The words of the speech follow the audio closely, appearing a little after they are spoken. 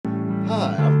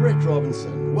Hi, I'm Brett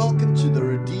Robinson. Welcome to the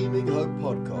Redeeming Hope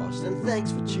podcast, and thanks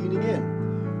for tuning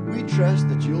in. We trust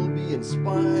that you'll be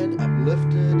inspired,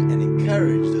 uplifted, and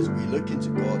encouraged as we look into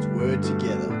God's Word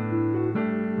together.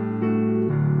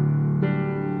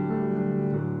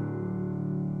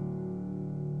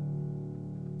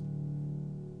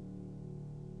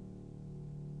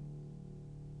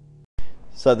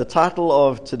 So the title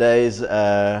of today's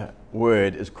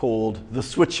word is called The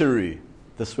Switcheroo.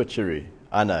 The Switcheroo.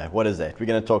 I know, what is that? We're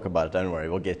going to talk about it, don't worry,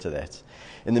 we'll get to that.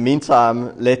 In the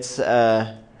meantime, let's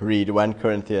read 1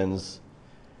 Corinthians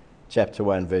chapter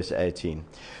 1, verse 18.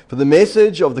 For the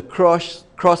message of the cross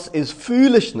is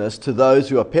foolishness to those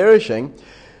who are perishing,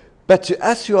 but to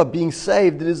us who are being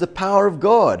saved it is the power of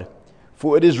God.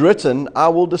 For it is written, I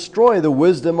will destroy the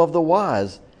wisdom of the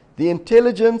wise. The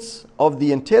intelligence of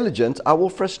the intelligent I will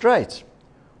frustrate.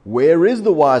 Where is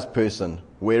the wise person?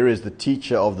 Where is the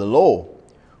teacher of the law?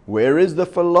 Where is the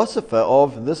philosopher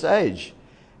of this age?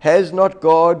 Has not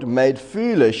God made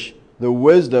foolish the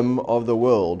wisdom of the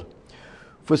world?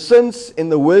 For since in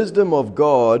the wisdom of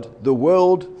God, the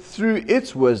world through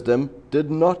its wisdom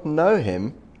did not know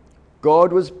him,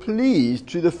 God was pleased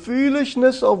through the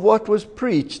foolishness of what was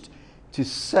preached to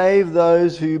save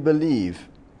those who believe.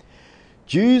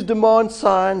 Jews demand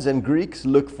signs and Greeks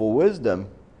look for wisdom,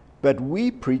 but we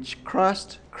preach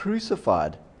Christ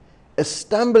crucified, a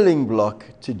stumbling block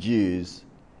to Jews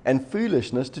and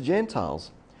foolishness to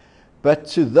Gentiles. But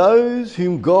to those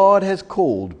whom God has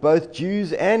called, both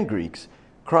Jews and Greeks,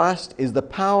 Christ is the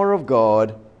power of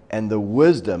God and the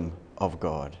wisdom of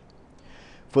God.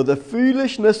 For the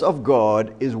foolishness of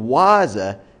God is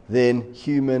wiser than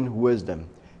human wisdom,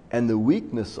 and the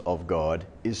weakness of God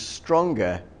is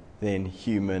stronger than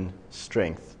human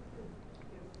strength.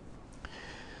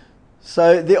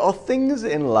 So there are things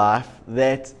in life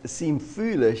that seem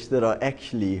foolish that are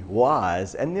actually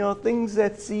wise, and there are things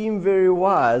that seem very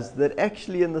wise that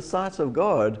actually in the sight of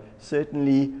God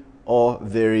certainly are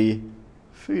very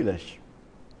foolish.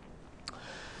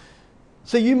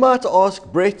 So you might ask,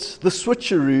 Brett, the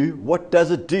switcheroo, what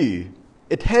does it do?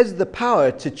 It has the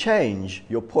power to change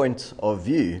your point of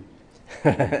view.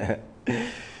 I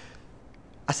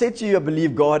said to you, I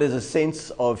believe God has a sense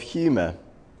of humor.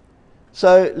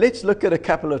 So let's look at a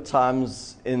couple of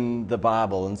times in the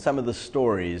Bible and some of the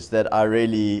stories that I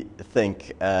really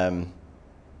think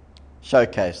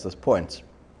showcase this point.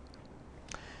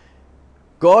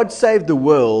 God saved the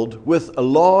world with a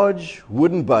large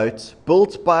wooden boat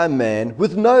built by a man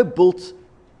with no boat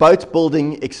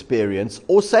building experience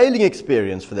or sailing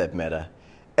experience for that matter,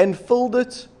 and filled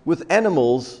it with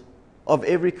animals of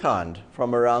every kind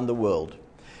from around the world.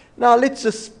 Now let's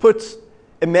just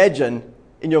imagine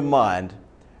in your mind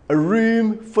a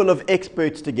room full of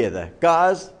experts together.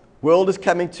 Guys, world is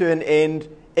coming to an end.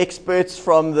 Experts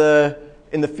in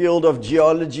the field of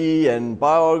geology and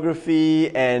biography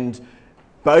and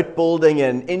boat building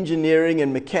and engineering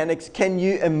and mechanics. Can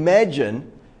you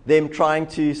imagine them trying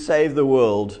to save the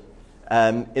world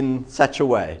in such a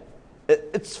way?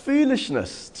 It's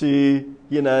foolishness to,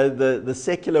 the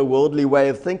secular worldly way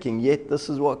of thinking, yet this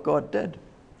is what God did.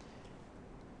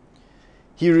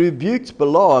 He rebuked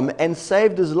Balaam and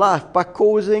saved his life by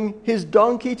causing his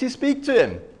donkey to speak to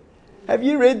him. Have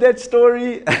you read that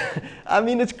story? I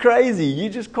mean, it's crazy. You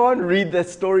just can't read that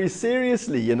story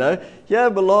seriously, Here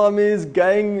Balaam is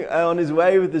going on his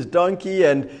way with his donkey,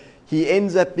 and he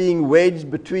ends up being wedged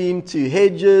between two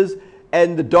hedges,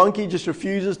 and the donkey just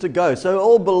refuses to go. So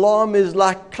old Balaam is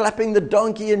like clapping the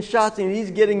donkey and shouting, and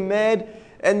he's getting mad.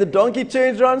 And the donkey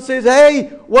turns around and says,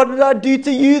 hey, what did I do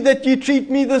to you that you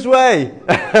treat me this way?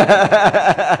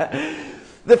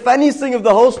 The funniest thing of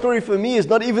the whole story for me is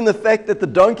not even the fact that the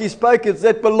donkey spoke, it's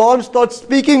that Balaam starts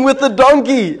speaking with the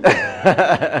donkey.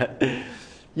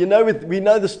 We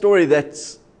know the story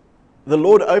that the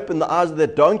Lord opened the eyes of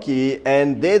that donkey,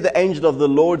 and there the angel of the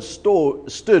Lord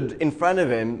stood in front of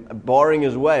him, barring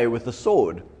his way with a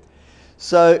sword.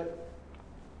 So,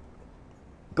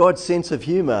 God's sense of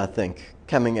humor, I think,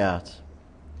 coming out.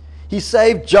 He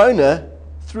saved Jonah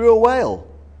through a whale.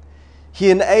 He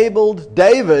enabled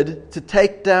David to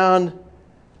take down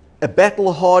a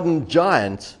battle-hardened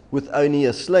giant with only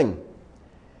a sling.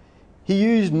 He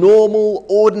used normal,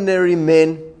 ordinary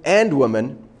men and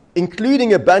women,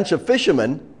 including a bunch of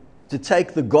fishermen, to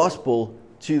take the gospel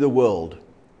to the world.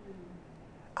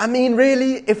 I mean,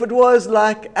 really, if it was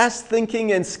like us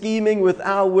thinking and scheming with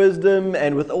our wisdom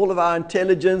and with all of our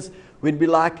intelligence, we'd be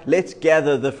like, let's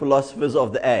gather the philosophers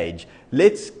of the age.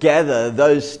 Let's gather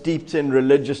those steeped in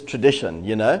religious tradition,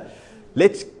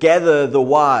 Let's gather the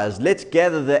wise. Let's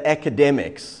gather the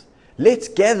academics. Let's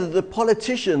gather the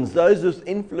politicians, those with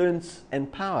influence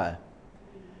and power.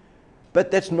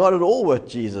 But that's not at all what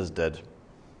Jesus did.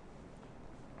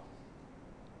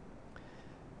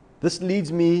 This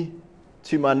leads me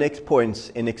to my next points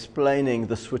in explaining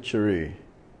the switcheroo.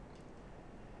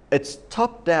 It's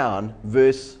top-down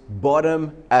versus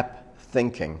bottom-up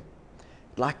thinking.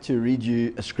 I'd like to read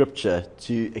you a scripture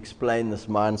to explain this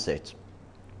mindset.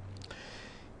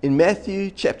 In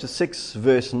Matthew chapter 6,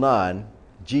 verse 9,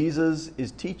 Jesus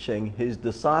is teaching his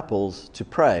disciples to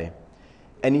pray.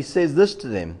 And he says this to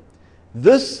them,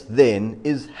 "This then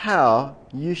is how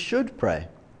you should pray.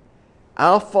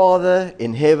 Our Father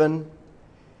in heaven,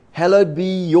 hallowed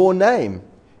be your name.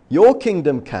 Your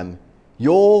kingdom come.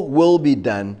 Your will be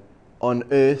done on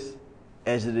earth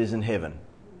as it is in heaven."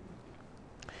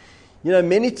 You know,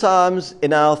 many times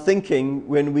in our thinking,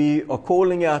 when we are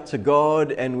calling out to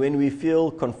God and when we feel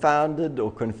confounded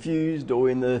or confused or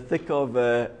in the thick of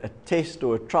a test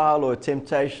or a trial or a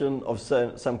temptation of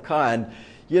some kind,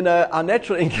 you know, our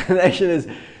natural inclination is,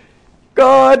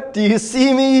 "God, do you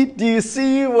see me? Do you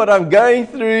see what I'm going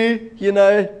through? You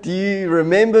know, do you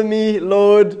remember me,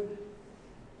 Lord?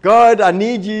 God, I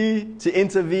need you to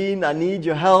intervene. I need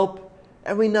your help."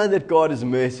 And we know that God is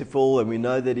merciful, and we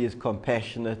know that he is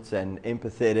compassionate and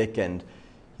empathetic. And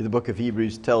the book of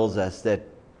Hebrews tells us that,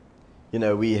 you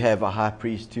know, we have a high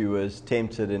priest who was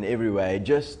tempted in every way,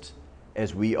 just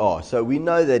as we are. So we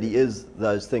know that he is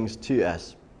those things to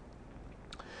us.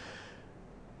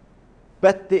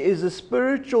 But there is a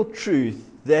spiritual truth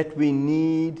that we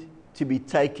need to be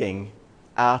taking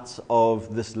out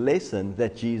of this lesson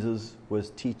that Jesus was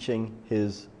teaching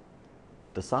his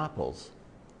disciples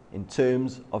in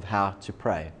terms of how to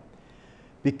pray.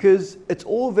 Because it's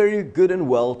all very good and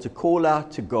well to call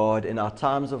out to God in our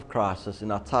times of crisis,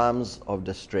 in our times of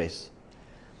distress.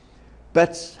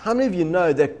 But how many of you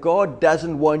know that God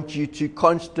doesn't want you to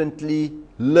constantly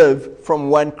live from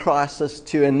one crisis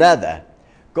to another?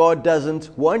 God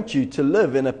doesn't want you to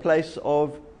live in a place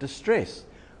of distress.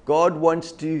 God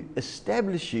wants to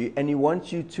establish you, and he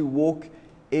wants you to walk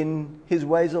in his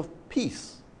ways of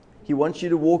peace. He wants you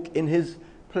to walk in his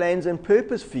plans and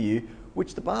purpose for you,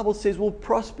 which the Bible says will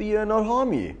prosper you and not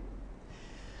harm you.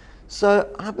 So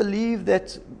I believe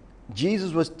that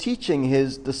Jesus was teaching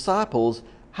his disciples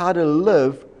how to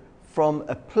live from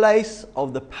a place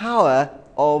of the power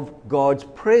of God's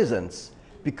presence.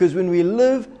 Because when we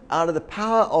live out of the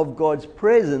power of God's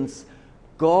presence,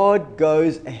 God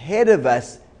goes ahead of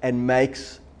us and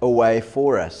makes a way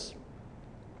for us.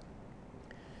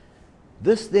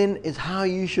 "This then is how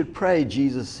you should pray,"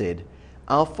 Jesus said.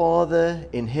 "Our Father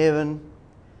in heaven,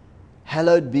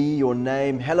 hallowed be your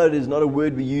name." Hallowed is not a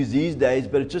word we use these days,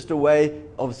 but it's just a way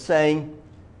of saying,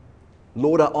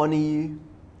 "Lord, I honor you,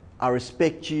 I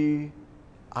respect you,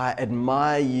 I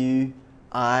admire you,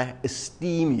 I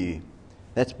esteem you."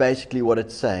 That's basically what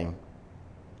it's saying.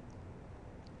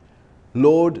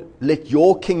 "Lord, let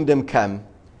your kingdom come."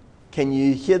 Can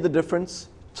you hear the difference?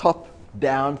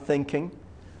 Top-down thinking.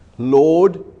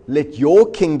 "Lord, let your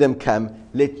kingdom come.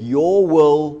 Let your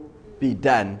will be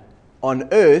done on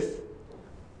earth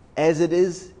as it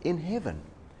is in heaven."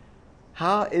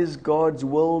 How is God's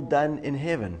will done in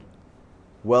heaven?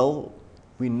 Well,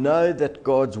 we know that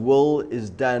God's will is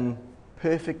done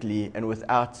perfectly and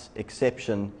without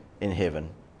exception in heaven.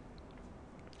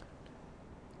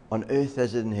 On earth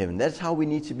as it is in heaven. That's how we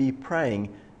need to be praying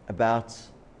about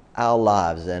our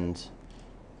lives and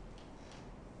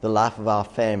the life of our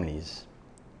families,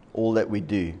 all that we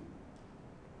do.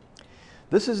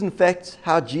 This is in fact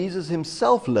how Jesus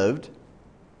himself lived,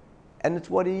 and it's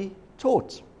what he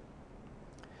taught.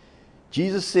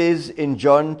 Jesus says in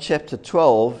John chapter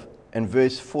 12 and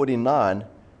verse 49,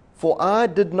 "For I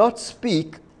did not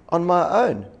speak on my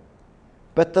own,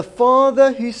 but the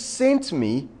Father who sent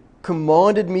me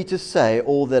commanded me to say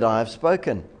all that I have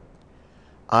spoken.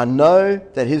 I know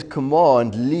that his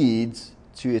command leads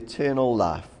to eternal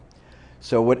life.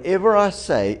 So whatever I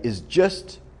say is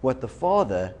just what the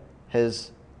Father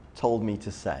has told me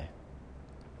to say."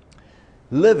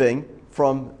 Living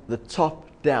from the top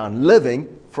down,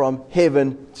 living from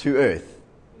heaven to earth.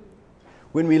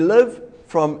 When we live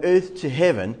from earth to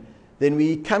heaven, then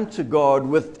we come to God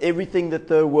with everything that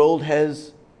the world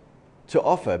has to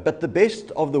offer. But the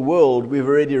best of the world, we've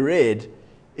already read,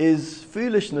 is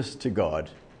foolishness to God.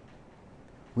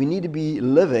 We need to be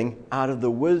living out of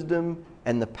the wisdom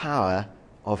and the power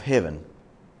of heaven.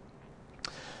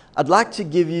 I'd like to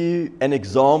give you an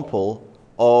example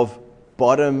of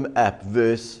bottom-up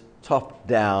versus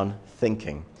top-down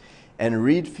thinking and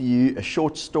read for you a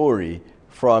short story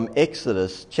from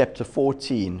Exodus chapter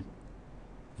 14,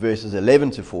 verses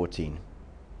 11 to 14.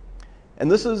 And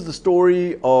this is the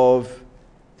story of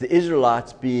the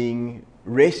Israelites being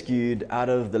rescued out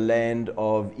of the land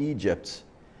of Egypt.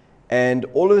 And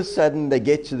all of a sudden they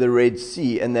get to the Red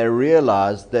Sea and they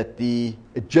realize that the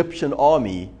Egyptian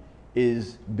army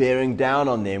is bearing down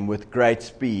on them with great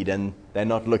speed and they're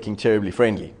not looking terribly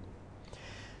friendly.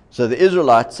 So the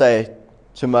Israelites say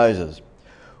to Moses,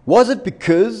 "Was it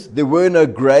because there were no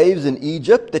graves in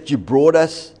Egypt that you brought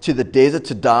us to the desert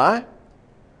to die?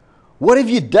 What have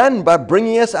you done by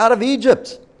bringing us out of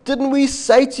Egypt? Didn't we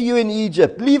say to you in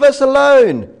Egypt, 'Leave us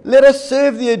alone, let us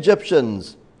serve the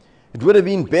Egyptians'? It would have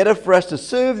been better for us to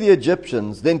serve the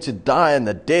Egyptians than to die in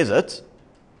the desert."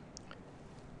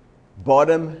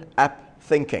 Bottom-up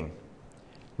thinking.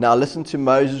 Now listen to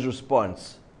Moses'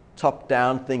 response.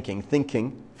 Top-down thinking,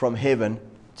 thinking from heaven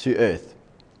to earth.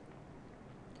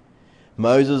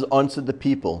 Moses answered the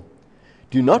people,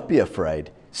 "Do not be afraid.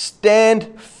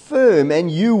 Stand firm, and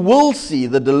you will see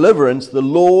the deliverance the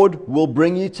Lord will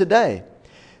bring you today.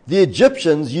 The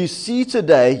Egyptians you see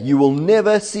today, you will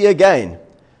never see again.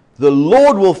 The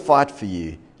Lord will fight for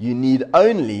you. You need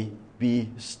only be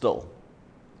still."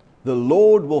 The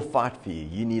Lord will fight for you.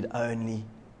 You need only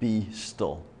be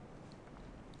still.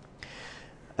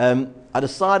 I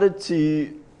decided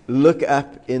to look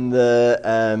up in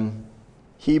the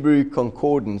Hebrew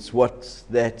concordance what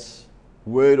that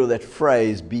word or that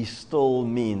phrase, "be still,"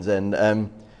 means. And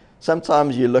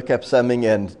sometimes you look up something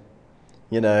and,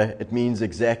 it means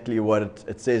exactly what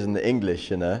it says in the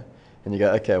English, and you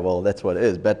go, okay, well, that's what it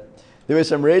is. But there were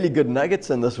some really good nuggets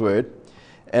in this word.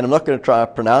 And I'm not going to try to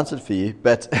pronounce it for you,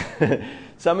 but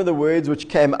some of the words which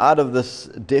came out of this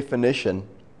definition,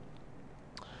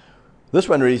 this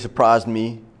one really surprised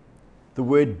me. The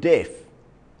word deaf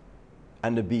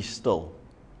under "be still."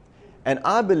 And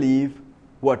I believe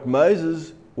what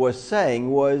Moses was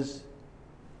saying was,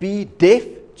 be deaf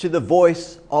to the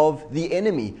voice of the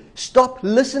enemy. Stop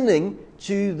listening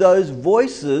to those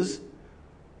voices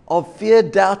of fear,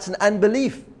 doubt, and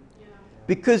unbelief.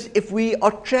 Because if we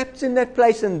are trapped in that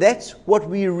place, and that's what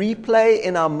we replay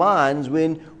in our minds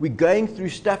when we're going through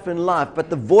stuff in life, but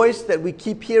the voice that we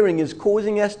keep hearing is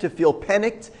causing us to feel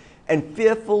panicked and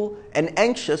fearful and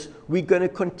anxious, we're going to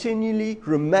continually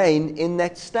remain in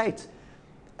that state.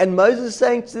 And Moses is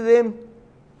saying to them,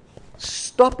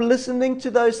 stop listening to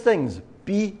those things.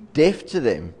 Be deaf to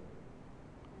them.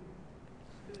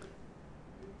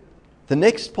 The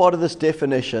next part of this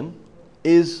definition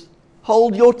is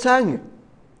hold your tongue.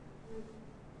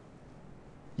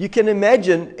 You can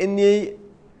imagine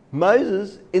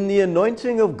Moses, in the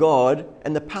anointing of God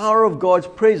and the power of God's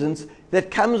presence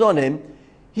that comes on him,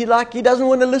 he doesn't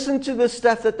want to listen to the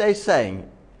stuff that they're saying.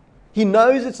 He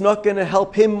knows it's not going to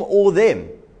help him or them.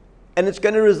 And it's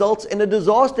going to result in a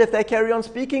disaster if they carry on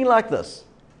speaking like this.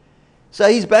 So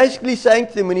he's basically saying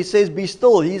to them, when he says be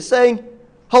still, he's saying,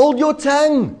 hold your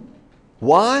tongue.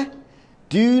 Why?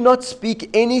 Do not speak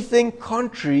anything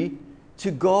contrary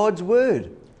to God's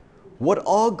word. What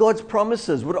are God's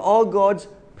promises? What are God's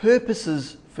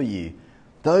purposes for you?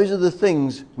 Those are the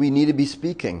things we need to be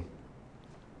speaking.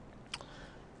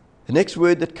 The next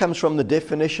word that comes from the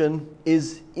definition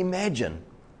is imagine.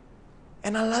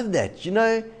 And I love that.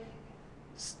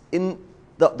 In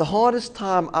the hardest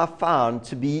time I found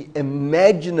to be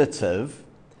imaginative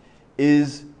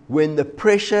is when the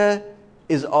pressure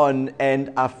is on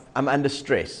and I'm under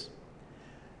stress.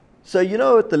 So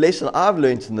what the lesson I've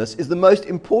learned in this is the most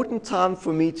important time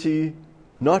for me to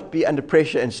not be under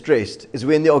pressure and stressed is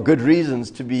when there are good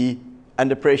reasons to be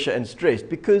under pressure and stressed,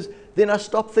 because then I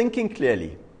stop thinking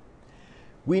clearly.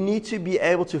 We need to be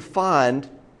able to find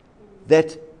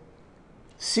that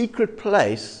secret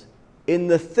place in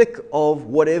the thick of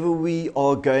whatever we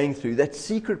are going through, that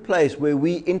secret place where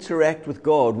we interact with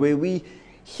God, where we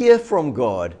hear from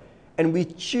God, and we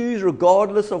choose,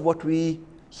 regardless of what we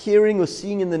hearing or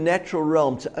seeing in the natural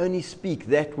realm, to only speak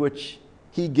that which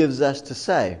He gives us to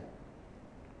say.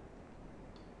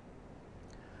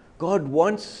 God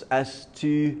wants us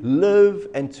to live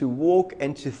and to walk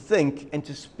and to think and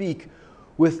to speak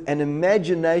with an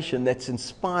imagination that's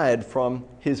inspired from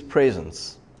His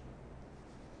presence.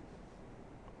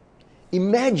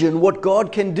 Imagine what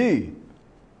God can do.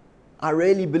 I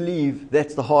really believe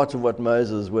that's the heart of what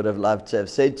Moses would have loved to have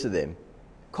said to them.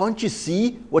 Can't you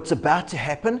see what's about to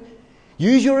happen?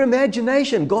 Use your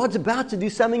imagination. God's about to do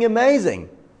something amazing.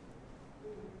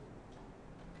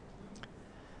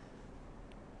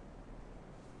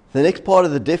 The next part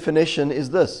of the definition is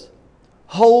this: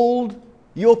 hold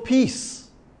your peace.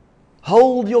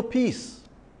 Hold your peace.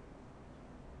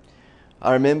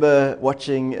 I remember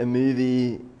watching a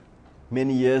movie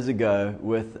many years ago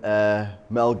with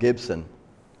Mel Gibson,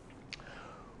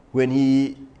 when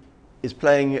he is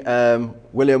playing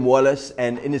William Wallace,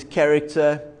 and in his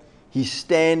character, he's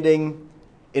standing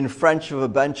in front of a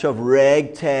bunch of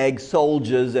ragtag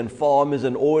soldiers and farmers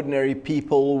and ordinary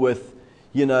people with,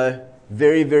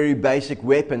 very, very basic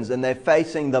weapons, and they're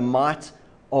facing the might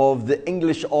of the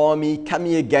English army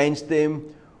coming against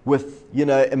them with,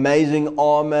 amazing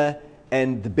armor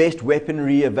and the best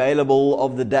weaponry available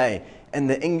of the day. And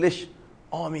the English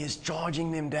army is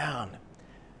charging them down.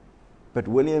 But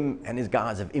William and his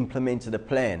guys have implemented a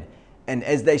plan. And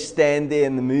as they stand there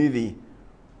in the movie,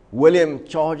 William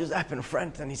charges up in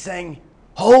front and he's saying,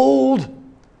 "Hold!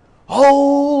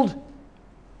 Hold!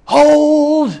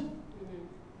 Hold!"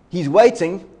 He's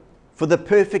waiting for the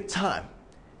perfect time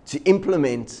to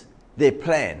implement their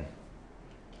plan.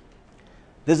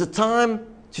 There's a time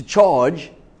to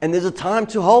charge and there's a time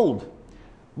to hold.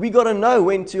 We got to know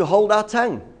when to hold our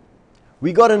tongue.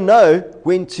 We got to know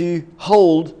when to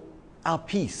hold our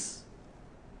peace.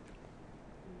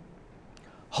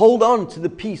 Hold on to the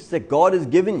peace that God has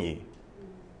given you.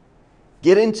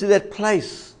 Get into that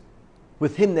place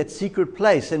with Him, that secret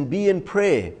place, and be in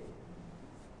prayer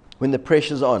when the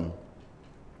pressure's on.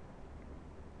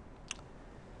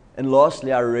 And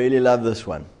lastly, I really love this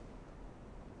one.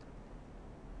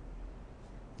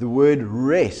 The word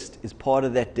rest is part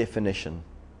of that definition.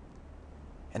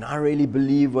 And I really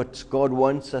believe what God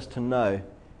wants us to know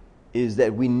is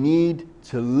that we need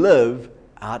to live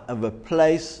out of a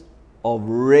place of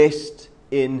rest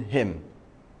in Him.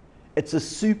 It's a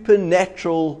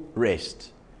supernatural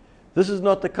rest. This is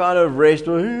not the kind of rest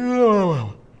where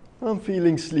I'm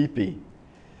feeling sleepy.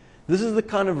 This is the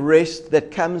kind of rest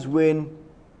that comes when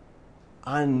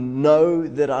I know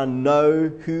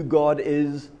who God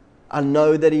is. I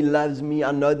know that He loves me.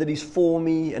 I know that He's for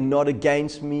me and not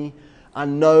against me. I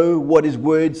know what His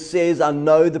Word says. I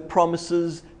know the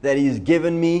promises that He has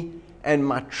given me. And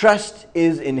my trust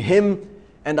is in Him.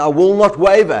 And I will not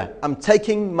waver. I'm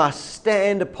taking my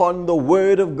stand upon the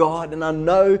Word of God. And I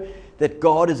know that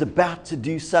God is about to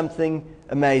do something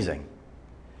amazing.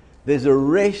 There's a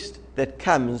rest that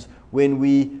comes when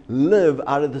we live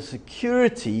out of the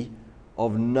security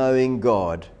of knowing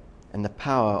God and the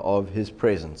power of His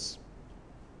presence.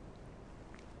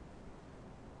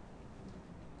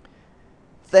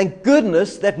 Thank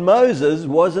goodness that Moses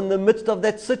was in the midst of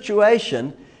that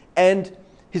situation and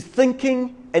his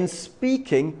thinking and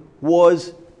speaking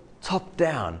was top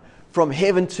down, from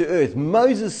heaven to earth.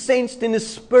 Moses sensed in his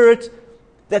spirit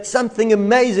that something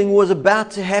amazing was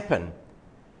about to happen.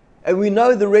 And we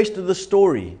know the rest of the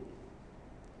story.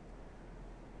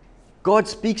 God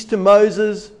speaks to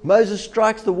Moses. Moses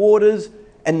strikes the waters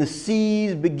and the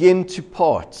seas begin to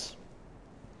part.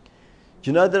 Do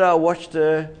you know that I watched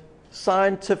a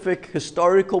scientific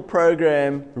historical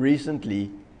program recently,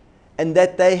 and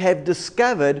that they have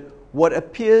discovered what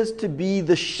appears to be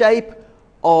the shape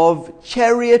of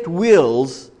chariot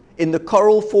wheels in the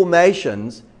coral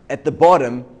formations at the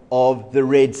bottom of the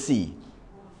Red Sea.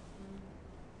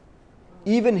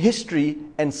 Even history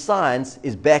and science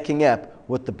is backing up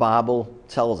what the Bible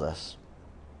tells us.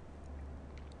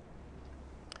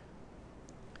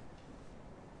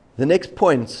 The next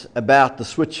point about the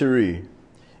switcheroo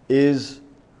is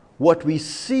what we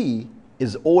see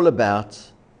is all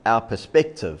about our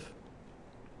perspective.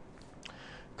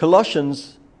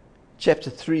 Colossians chapter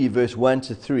 3 verse 1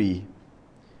 to 3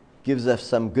 gives us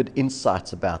some good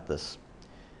insights about this.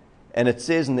 And it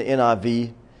says in the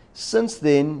NIV, "Since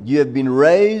then you have been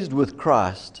raised with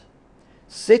Christ.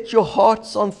 Set your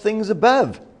hearts on things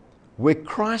above, where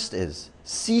Christ is,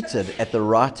 seated at the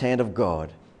right hand of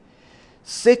God.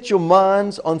 Set your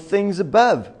minds on things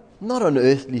above, not on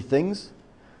earthly things.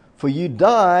 For you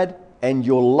died, and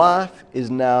your life is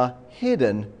now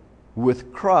hidden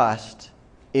with Christ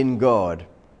in God."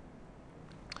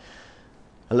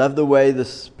 I love the way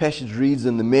this passage reads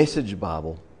in the Message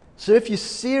Bible. So if you're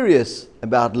serious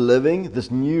about living this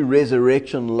new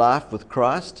resurrection life with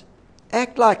Christ,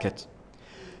 act like it.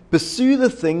 Pursue the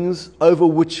things over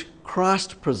which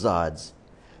Christ presides.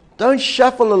 Don't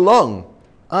shuffle along,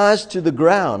 eyes to the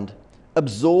ground,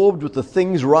 absorbed with the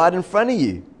things right in front of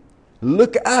you.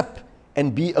 Look up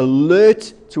and be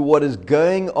alert to what is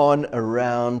going on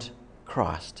around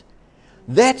Christ.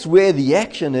 That's where the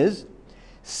action is.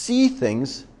 See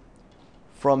things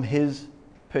from His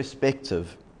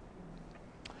perspective.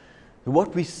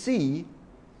 What we see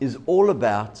is all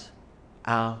about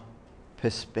our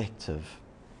perspective.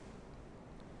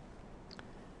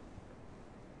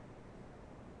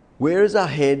 Where is our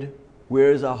head?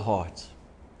 Where is our heart?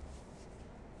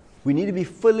 We need to be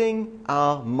filling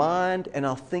our mind and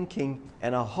our thinking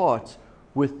and our hearts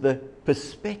with the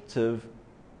perspective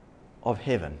of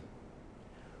heaven.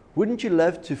 Wouldn't you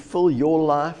love to fill your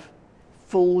life,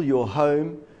 fill your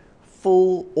home,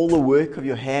 fill all the work of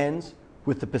your hands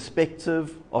with the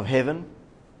perspective of heaven?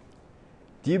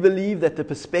 Do you believe that the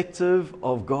perspective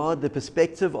of God, the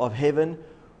perspective of heaven,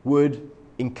 would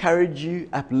encourage you,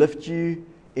 uplift you,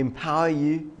 empower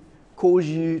you, cause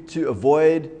you to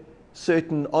avoid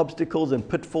certain obstacles and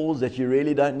pitfalls that you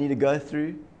really don't need to go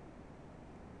through?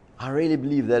 I really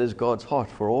believe that is God's heart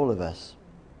for all of us.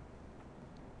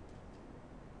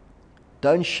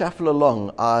 Don't shuffle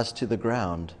along, eyes to the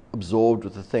ground, absorbed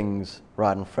with the things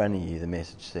right in front of you, the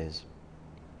message says.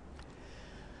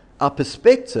 Our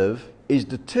perspective is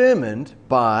determined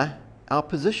by our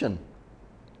position.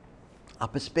 Our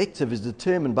perspective is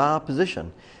determined by our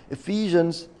position.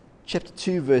 Ephesians chapter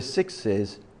 2 verse 6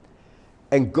 says,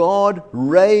 "And God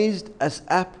raised us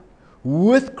up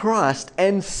with Christ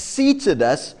and seated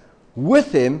us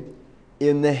with Him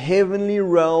in the heavenly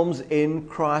realms in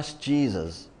Christ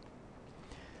Jesus."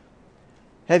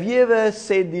 Have you ever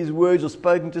said these words or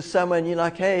spoken to someone and you're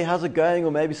like, "Hey, how's it going?"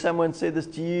 Or maybe someone said this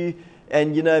to you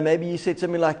and maybe you said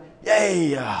something like,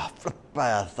 "Yay,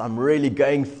 I'm really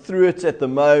going through it at the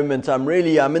moment. I'm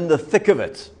in the thick of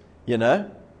it,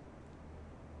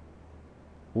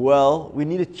 Well, we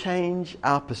need to change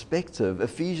our perspective.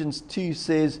 Ephesians 2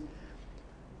 says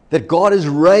that God has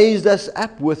raised us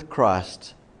up with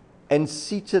Christ and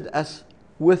seated us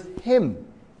with Him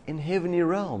in heavenly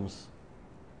realms.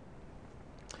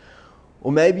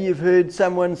 Or maybe you've heard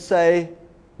someone say,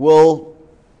 "Well,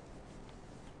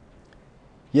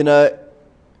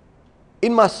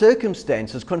 in my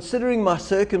circumstances, considering my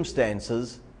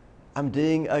circumstances, I'm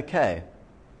doing okay."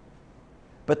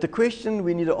 But the question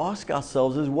we need to ask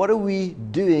ourselves is, what are we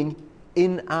doing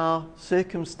in our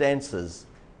circumstances?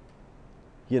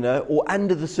 Or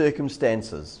under the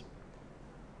circumstances?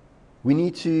 We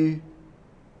need to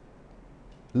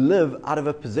live out of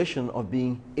a position of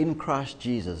being in Christ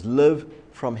Jesus. Live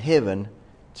from heaven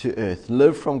to earth.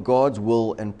 Live from God's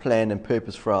will and plan and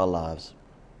purpose for our lives.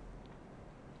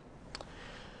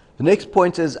 The next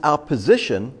point is our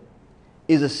position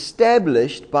is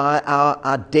established by our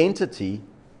identity,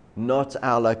 not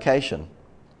our location.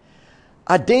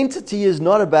 Identity is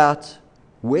not about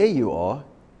where you are,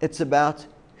 it's about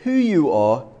who you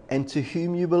are and to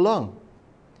whom you belong.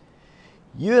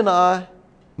 You and I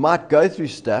might go through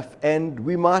stuff and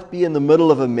we might be in the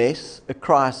middle of a mess, a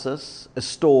crisis, a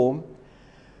storm.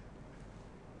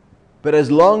 But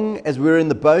as long as we're in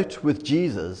the boat with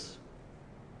Jesus,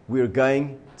 we're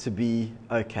going to be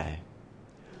okay.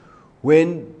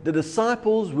 When the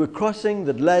disciples were crossing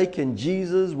the lake and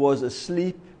Jesus was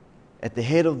asleep at the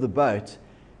head of the boat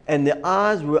and their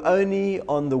eyes were only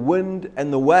on the wind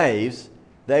and the waves,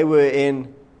 they were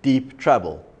in deep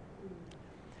trouble.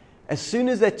 As soon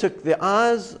as they took their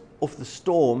eyes off the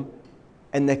storm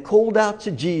and they called out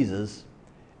to Jesus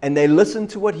and they listened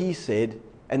to what He said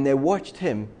and they watched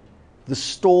Him, the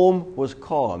storm was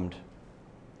calmed.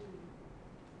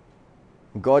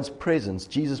 God's presence,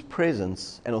 Jesus'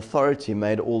 presence and authority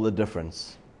made all the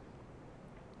difference.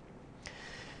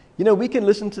 We can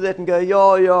listen to that and go,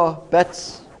 yeah,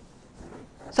 but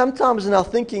sometimes in our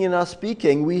thinking and our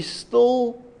speaking, we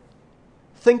still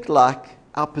think like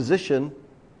our position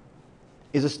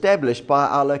is established by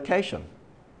our location.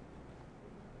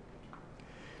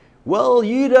 Well,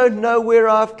 you don't know where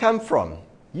I've come from.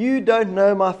 You don't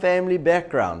know my family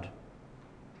background.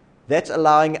 That's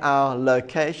allowing our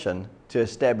location to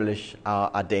establish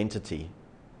our identity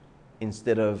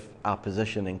instead of our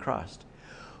position in Christ.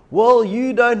 Well,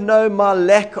 you don't know my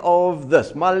lack of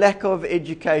this, my lack of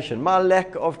education, my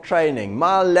lack of training,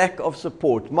 my lack of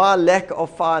support, my lack of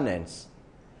finance.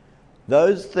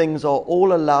 Those things are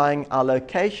all allowing our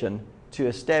location to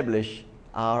establish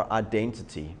our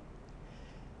identity.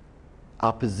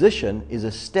 Our position is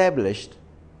established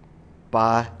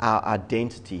by our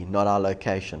identity, not our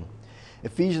location.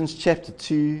 Ephesians chapter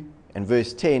 2 and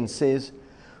verse 10 says,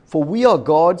 "For we are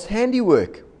God's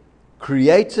handiwork,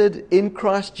 created in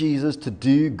Christ Jesus to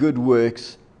do good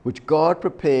works, which God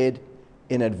prepared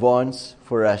in advance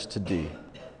for us to do."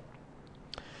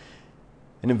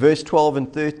 And in verse 12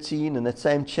 and 13, in that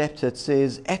same chapter, it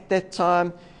says, "At that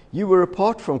time you were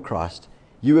apart from Christ.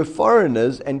 You were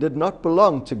foreigners and did not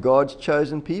belong to God's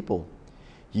chosen people.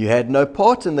 You had no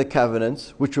part in the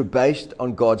covenants which were based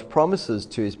on God's promises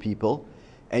to His people,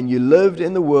 and you lived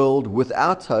in the world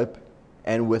without hope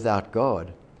and without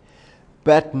God.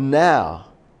 But now,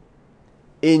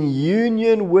 in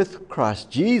union with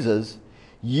Christ Jesus,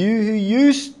 you who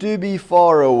used to be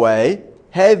far away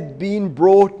have been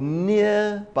brought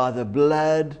near by the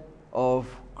blood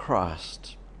of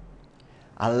Christ."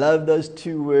 I love those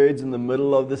two words in the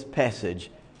middle of this passage.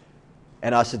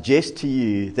 And I suggest to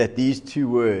you that these two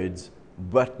words,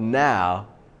 but now,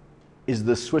 is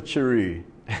the switcheroo.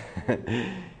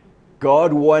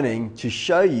 God wanting to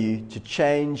show you to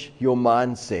change your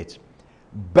mindset.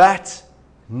 But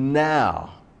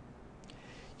now.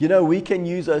 You know, we can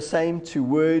use those same two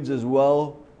words as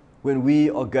well when we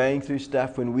are going through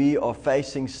stuff, when we are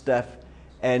facing stuff,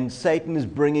 and Satan is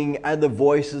bringing other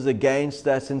voices against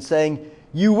us and saying,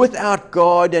 you without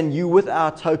God and you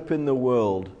without hope in the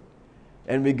world.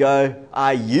 And we go,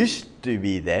 I used to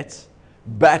be that,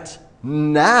 but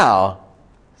now,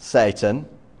 Satan,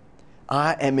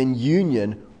 I am in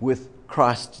union with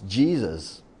Christ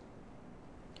Jesus.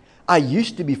 I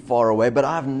used to be far away, but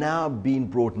I've now been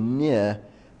brought near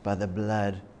by the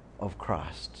blood of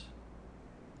Christ.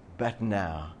 But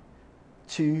now,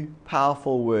 two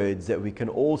powerful words that we can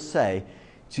all say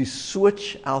to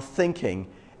switch our thinking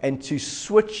and to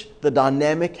switch the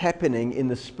dynamic happening in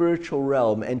the spiritual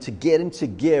realm and to get into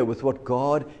gear with what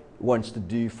God wants to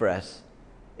do for us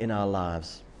in our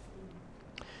lives.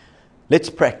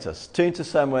 Let's practice. Turn to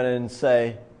someone and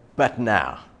say, but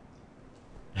now.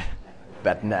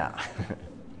 But now.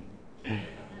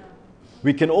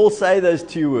 We can all say those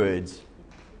two words.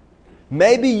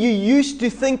 Maybe you used to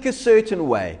think a certain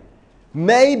way.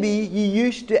 Maybe you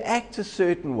used to act a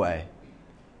certain way.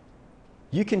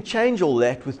 You can change all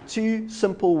that with two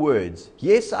simple words.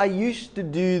 Yes, I used to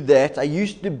do that. I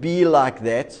used to be like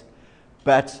that.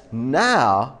 But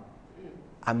now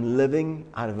I'm living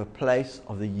out of a place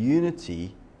of the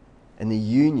unity and the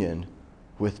union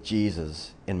with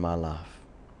Jesus in my life.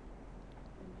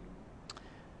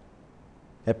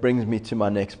 That brings me to my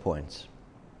next point.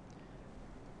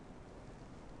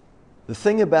 The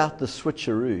thing about the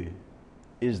switcheroo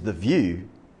is the view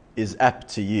is up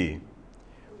to you.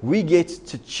 We get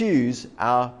to choose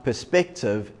our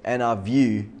perspective and our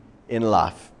view in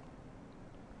life.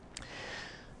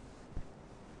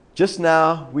 Just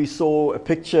now we saw a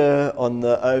picture on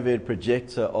the overhead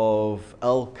projector of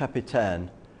El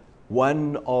Capitan,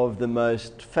 one of the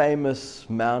most famous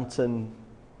mountain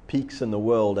peaks in the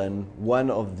world and one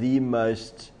of the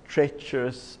most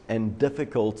treacherous and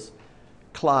difficult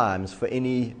climbs for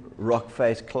any rock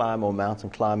face climber or mountain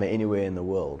climber anywhere in the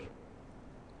world.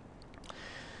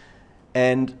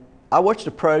 And I watched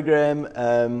a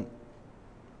program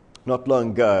not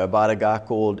long ago about a guy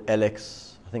called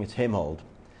Alex, I think it's Hemhold.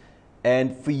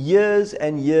 And for years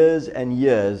and years and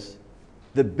years,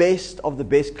 the best of the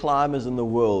best climbers in the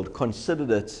world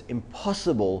considered it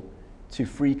impossible to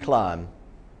free climb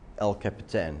El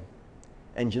Capitan.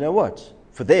 And you know what?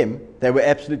 For them, they were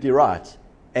absolutely right.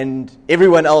 And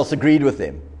everyone else agreed with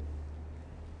them.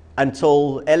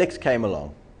 Until Alex came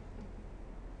along.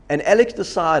 And Alex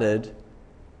decided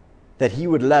that he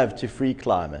would love to free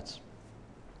climb it.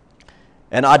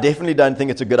 And I definitely don't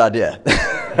think it's a good idea.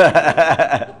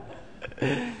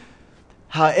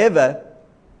 However,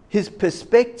 his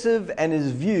perspective and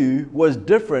his view was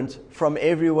different from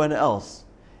everyone else.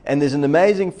 And there's an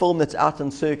amazing film that's out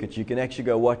on circuit. You can actually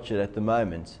go watch it at the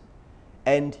moment.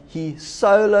 And he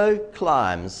solo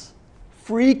climbs,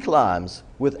 free climbs,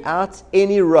 without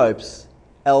any ropes,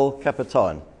 El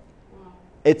Capitan.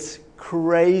 It's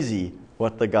crazy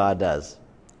what the guy does.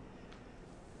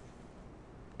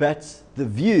 But the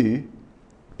view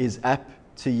is up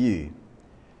to you.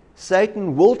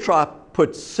 Satan will try to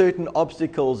put certain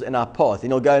obstacles in our path.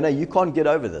 And he'll go, no, you can't get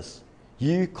over this.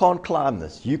 You can't climb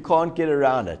this. You can't get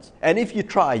around it. And if you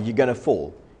try, you're going to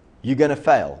fall. You're going to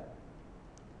fail.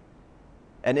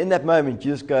 And in that moment,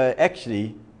 you just go,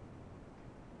 actually,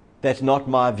 that's not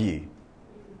my view.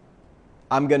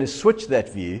 I'm going to switch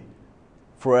that view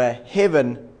for a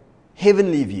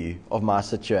heavenly view of my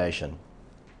situation.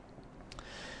 I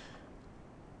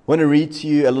want to read to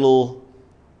you a little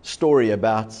story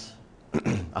about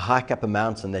a hike up a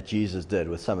mountain that Jesus did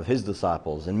with some of his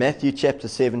disciples. In Matthew chapter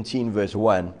 17, verse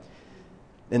 1,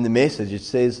 in the Message, it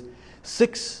says,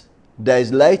 6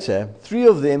 days later, 3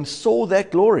 of them saw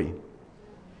that glory.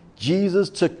 Jesus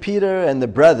took Peter and the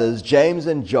brothers, James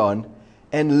and John,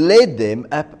 and led them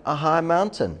up a high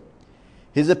mountain.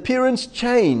 His appearance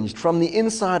changed from the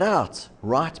inside out,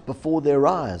 right before their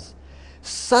eyes.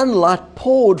 Sunlight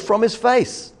poured from his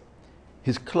face.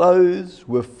 His clothes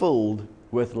were filled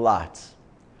with light.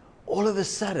 All of a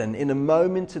sudden, in a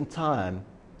moment in time,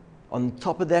 on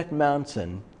top of that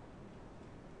mountain,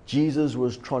 Jesus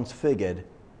was transfigured,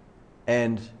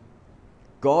 and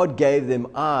God gave them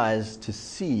eyes to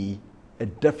see a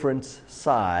different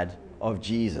side of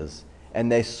Jesus. And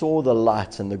they saw the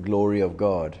light and the glory of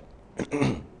God.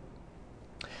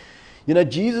 You know,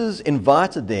 Jesus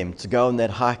invited them to go on that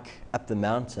hike up the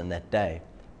mountain that day,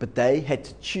 but they had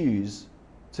to choose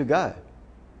to go.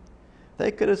 They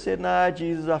could have said, no,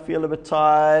 Jesus, I feel a bit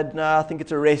tired. No, I think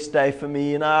it's a rest day for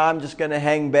me. No, I'm just going to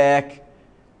hang back.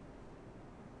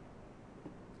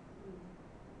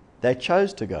 They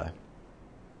chose to go.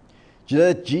 Do you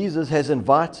know that Jesus has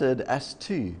invited us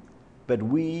too, but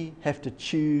we have to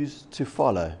choose to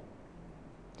follow.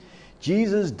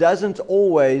 Jesus doesn't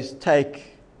always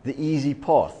take the easy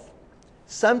path.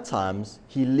 Sometimes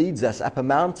he leads us up a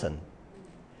mountain.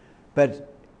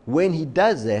 But when he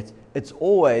does that, it's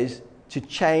always to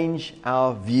change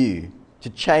our view, to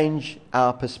change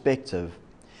our perspective.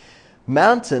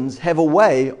 Mountains have a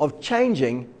way of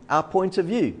changing our point of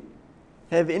view.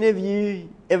 Have any of you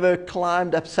ever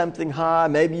climbed up something high?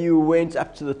 Maybe you went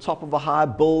up to the top of a high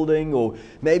building, or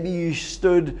maybe you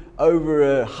stood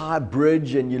over a high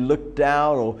bridge and you looked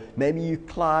down, or maybe you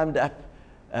climbed up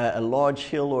a large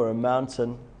hill or a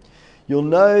mountain. You'll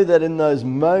know that in those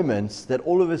moments that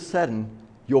all of a sudden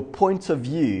your point of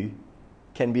view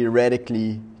can be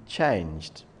radically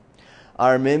changed.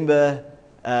 I remember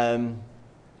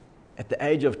at the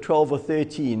age of 12 or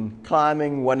 13,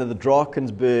 climbing one of the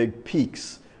Drakensberg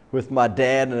peaks with my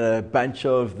dad and a bunch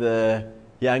of the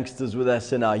youngsters with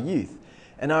us in our youth.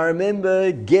 And I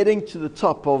remember getting to the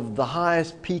top of the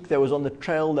highest peak that was on the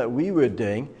trail that we were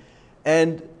doing,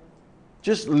 and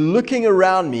just looking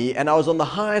around me, and I was on the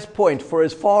highest point for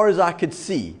as far as I could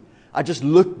see. I just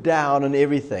looked down on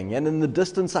everything, and in the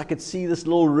distance I could see this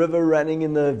little river running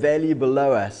in the valley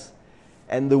below us.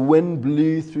 And the wind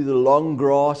blew through the long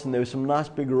grass, and there were some nice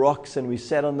big rocks, and we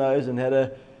sat on those and had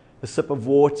a sip of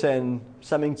water and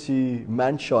something to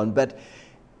munch on. But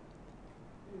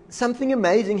something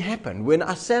amazing happened. When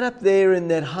I sat up there in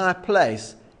that high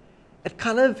place, it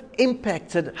kind of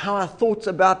impacted how I thought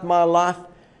about my life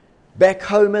back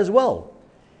home as well.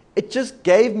 It just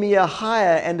gave me a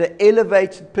higher and an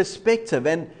elevated perspective,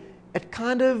 and it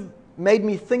kind of made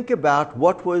me think about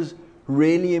what was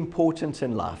really important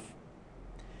in life.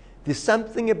 There's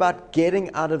something about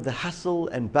getting out of the hustle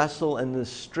and bustle and the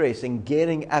stress and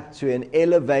getting up to an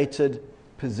elevated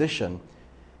position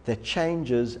that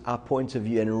changes our point of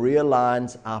view and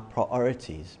realigns our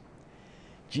priorities.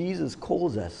 Jesus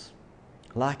calls us,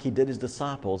 like he did his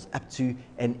disciples, up to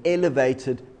an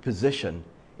elevated position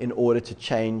in order to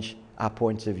change our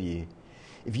point of view.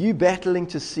 If you're battling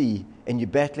to see and you're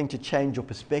battling to change your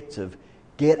perspective,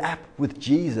 get up with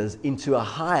Jesus into a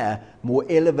higher, more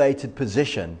elevated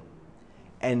position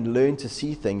and learn to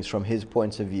see things from his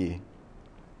point of view.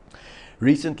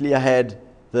 Recently I had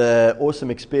the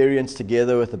awesome experience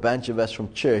together with a bunch of us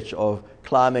from church of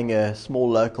climbing a small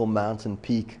local mountain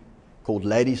peak called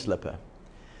Lady Slipper.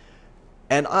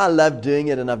 And I love doing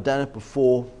it, and I've done it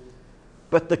before.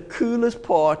 But the coolest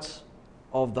part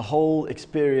of the whole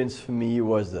experience for me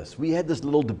was this. We had this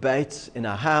little debate in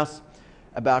our house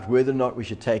about whether or not we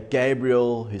should take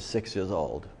Gabriel, who's 6 years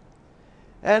old.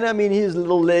 And I mean, his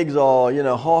little legs are,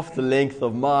 half the length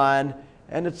of mine.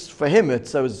 And it's for him,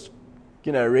 it was,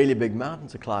 a really big mountain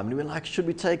to climb. And we were like, should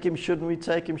we take him? Shouldn't we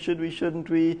take him? Should we? Shouldn't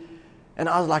we? And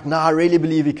I was like, no, I really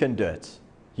believe he can do it.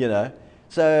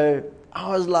 So I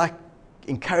was like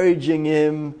encouraging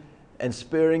him and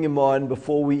spurring him on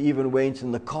before we even went.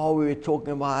 In the car, we were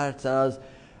talking about it. And I was,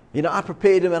 I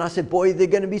prepared him and I said, boy, there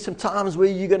are going to be some times where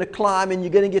you're going to climb and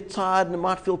you're going to get tired and it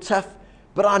might feel tough,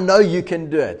 but I know you can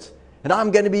do it. And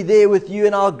I'm going to be there with you,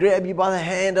 and I'll grab you by the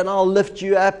hand, and I'll lift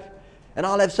you up, and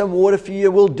I'll have some water for you,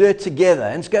 and we'll do it together,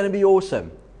 and it's going to be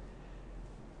awesome.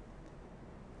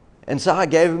 And so I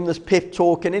gave him this pep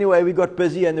talk, and anyway, we got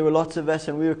busy, and there were lots of us,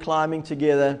 and we were climbing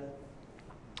together.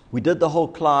 We did the whole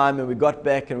climb, and we got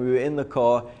back, and we were in the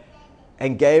car,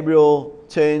 and Gabriel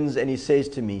turns, and he says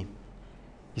to me,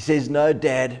 he says, no,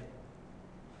 Dad,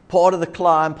 part of the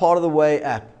climb, part of the way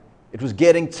up, it was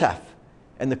getting tough,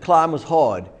 and the climb was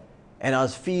hard, and I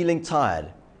was feeling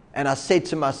tired. And I said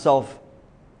to myself,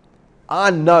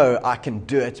 I know I can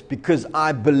do it because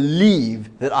I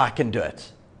believe that I can do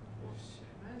it.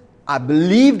 I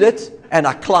believed it and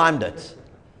I climbed it.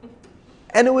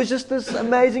 And it was just this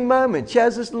amazing moment. He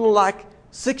has this little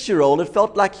 6-year-old. It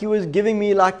felt like he was giving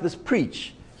me this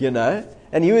preach,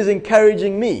 and he was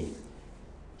encouraging me.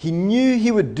 He knew he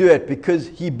would do it because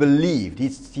he believed. He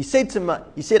said,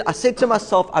 I said to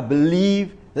myself, I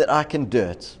believe that I can do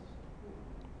it.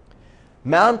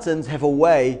 Mountains have a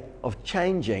way of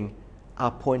changing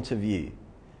our point of view.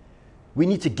 We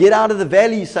need to get out of the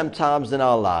valley sometimes in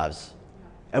our lives.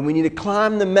 And we need to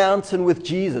climb the mountain with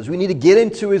Jesus. We need to get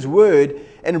into his word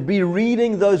and be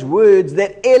reading those words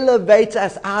that elevate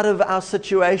us out of our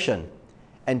situation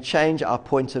and change our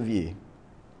point of view.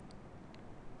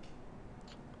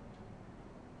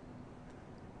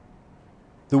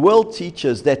 The world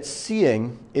teaches that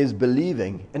seeing is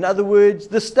believing. In other words,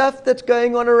 the stuff that's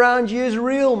going on around you is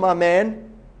real, my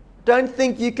man. Don't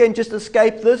think you can just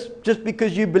escape this just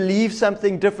because you believe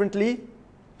something differently.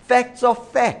 Facts are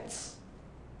facts.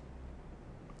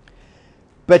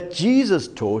 But Jesus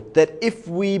taught that if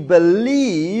we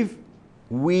believe,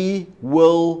 we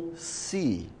will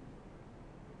see.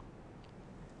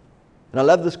 And I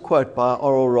love this quote by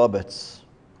Oral Roberts,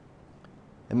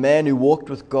 a man who walked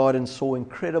with God and saw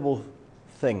incredible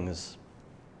things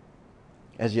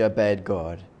as he obeyed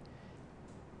God.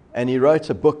 And he wrote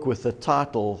a book with the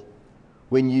title,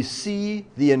 "When You See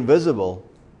the Invisible,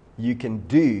 You Can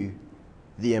Do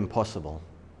the Impossible."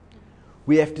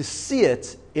 We have to see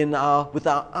it with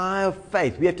our eye of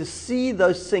faith. We have to see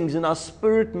those things in our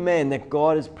spirit man that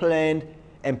God has planned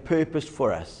and purposed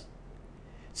for us.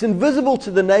 It's invisible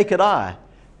to the naked eye,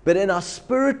 but in our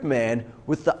spirit man,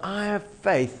 with the eye of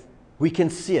faith, we can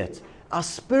see it. Our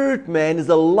spirit man is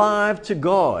alive to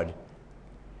God.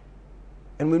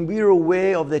 And when we are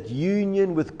aware of that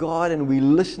union with God and we're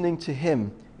listening to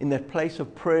Him in that place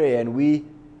of prayer and we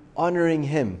honoring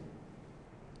Him,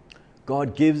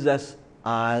 God gives us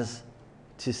eyes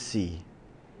to see.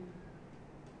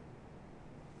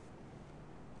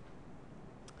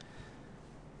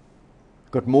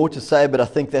 Got more to say, but I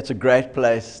think that's a great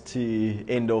place to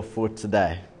end off for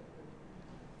today.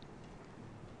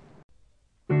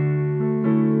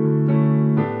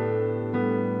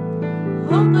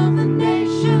 Hope of the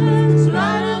nations,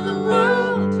 light of the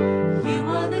world, you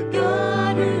are the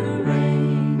God who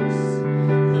reigns.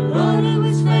 The Lord who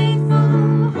is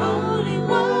faithful, Holy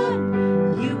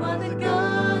One, you are the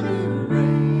God who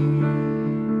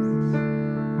reigns.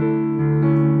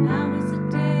 Now is the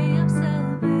day of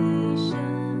salvation,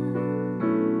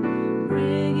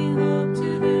 bringing hope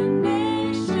to the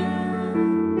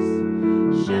nations.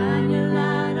 Shine your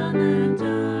light on the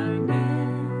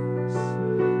darkness,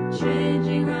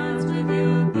 changing hearts with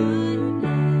your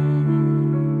goodness.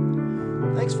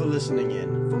 Thanks for listening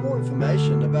in. For more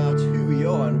information about who we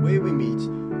are and where we meet,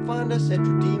 find us at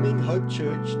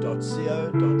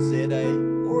redeeminghopechurch.co.za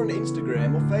or on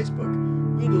Instagram or Facebook.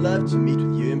 We'd love to meet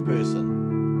with you in person.